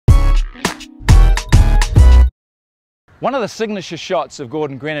One of the signature shots of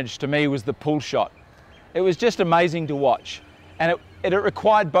Gordon Greenidge to me was the pull shot. It was just amazing to watch, and it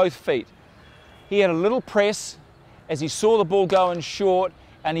required both feet. He had a little press as he saw the ball going short,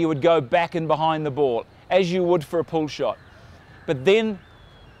 and he would go back and behind the ball, as you would for a pull shot. But then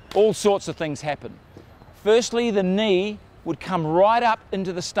all sorts of things happen. Firstly, the knee would come right up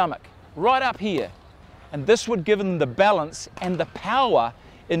into the stomach, right up here, and this would give him the balance and the power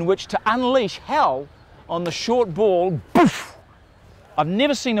in which to unleash hell on the short ball. Boof! I've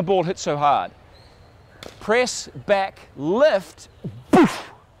never seen a ball hit so hard. Press, back, lift,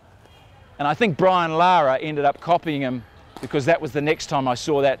 boof! And I think Brian Lara ended up copying him, because that was the next time I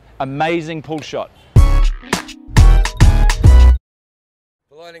saw that amazing pull shot.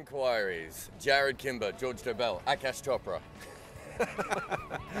 For line inquiries, Jared Kimber, George Dobell, Akash Chopra.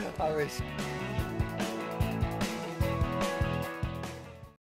 I wish.